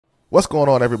What's going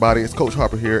on, everybody? It's Coach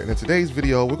Harper here, and in today's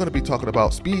video we're going to be talking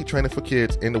about speed training for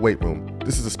kids in the weight room.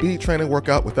 This is a speed training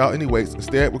workout without any weights.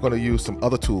 Instead, we're going to use some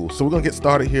other tools. So we're going to get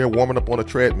started here warming up on a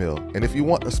treadmill. And if you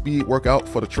want a speed workout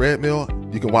for the treadmill,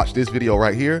 you can watch this video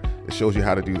right here. It shows you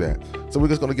how to do that. So we're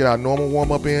just going to get our normal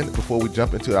warm up in before we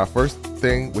jump into our first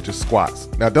thing, which is squats.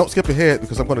 Now don't skip ahead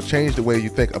because I'm going to change the way you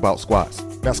think about squats.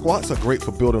 Now squats are great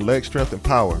for building leg strength and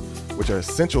power, which are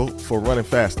essential for running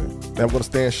faster. Now we're going to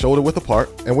stand shoulder width apart,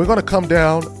 and we're going to come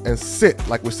down and sit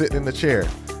like we're sitting in the chair.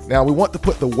 Now we want to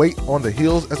put the weight on the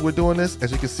heels as we're doing this.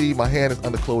 As you can see, my hand is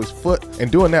under Chloe's foot,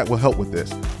 and doing that will help with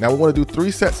this. Now we want to do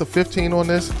 3 sets of 15 on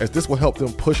this, as this will help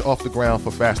them push off the ground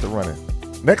for faster running.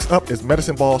 Next up is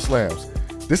medicine ball slams.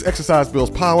 This exercise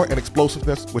builds power and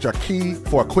explosiveness, which are key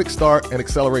for a quick start and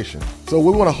acceleration. So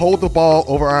we want to hold the ball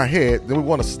over our head, then we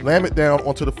want to slam it down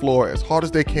onto the floor as hard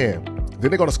as they can. Then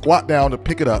they're going to squat down to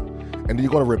pick it up, and then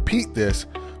you're going to repeat this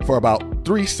for about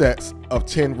 3 sets of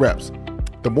 10 reps.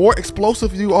 The more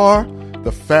explosive you are,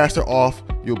 the faster off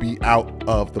you'll be out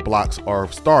of the blocks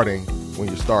or starting when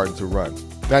you're starting to run.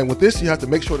 Now with this, you have to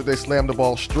make sure that they slam the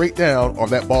ball straight down, or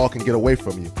that ball can get away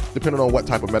from you, depending on what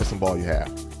type of medicine ball you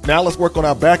have. Now let's work on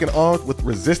our back and arms with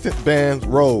resistant band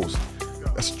rows.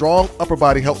 A strong upper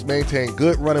body helps maintain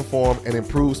good running form and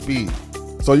improve speed.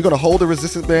 So you're going to hold the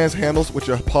resistance band's handles with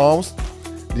your palms.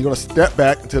 You're going to step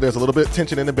back until there's a little bit of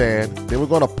tension in the band. Then we're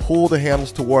going to pull the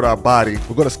handles toward our body.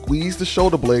 We're going to squeeze the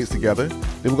shoulder blades together.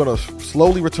 Then we're going to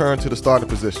slowly return to the starting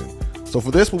position. So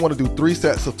for this, we want to do 3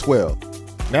 sets of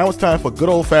 12. Now it's time for good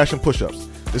old-fashioned push-ups.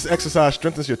 This exercise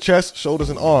strengthens your chest, shoulders,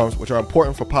 and arms, which are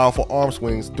important for powerful arm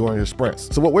swings during your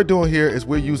sprints. So what we're doing here is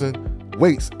we're using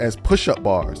weights as push-up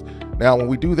bars. Now when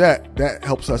we do that, that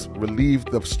helps us relieve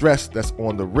the stress that's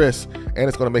on the wrist, and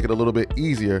it's going to make it a little bit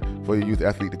easier for your youth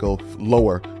athlete to go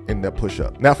lower in that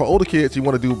push-up. Now for older kids, you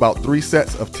want to do about 3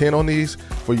 sets of 10 on these.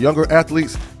 For younger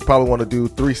athletes, you probably want to do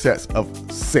 3 sets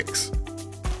of 6.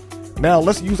 Now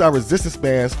let's use our resistance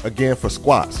bands again for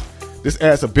squats. This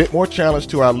adds a bit more challenge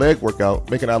to our leg workout,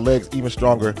 making our legs even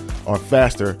stronger or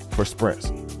faster for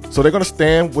sprints. So they're going to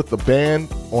stand with the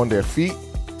band on their feet,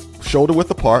 shoulder width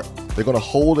apart. They're going to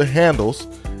hold the handles,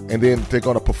 and then they're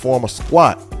going to perform a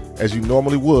squat as you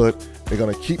normally would. They're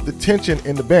going to keep the tension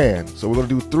in the band. So we're going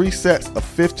to do 3 sets of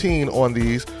 15 on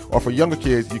these, or for younger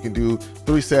kids, you can do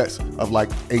 3 sets of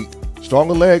like 8.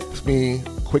 Stronger legs mean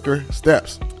quicker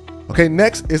steps. Okay,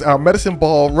 next is our medicine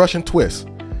ball Russian twist.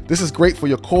 This is great for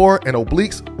your core and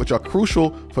obliques, which are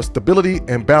crucial for stability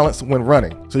and balance when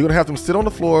running. So you're going to have them sit on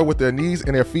the floor with their knees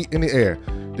and their feet in the air.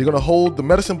 You're going to hold the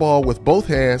medicine ball with both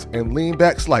hands and lean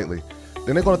back slightly.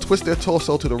 Then they're going to twist their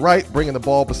torso to the right, bringing the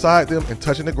ball beside them and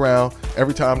touching the ground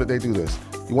every time that they do this.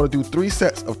 You want to do 3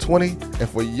 sets of 20, and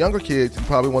for younger kids, you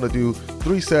probably want to do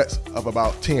 3 sets of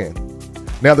about 10.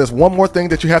 Now there's one more thing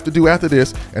that you have to do after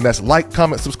this, and that's like,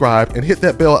 comment, subscribe, and hit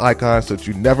that bell icon so that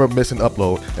you never miss an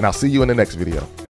upload, and I'll see you in the next video.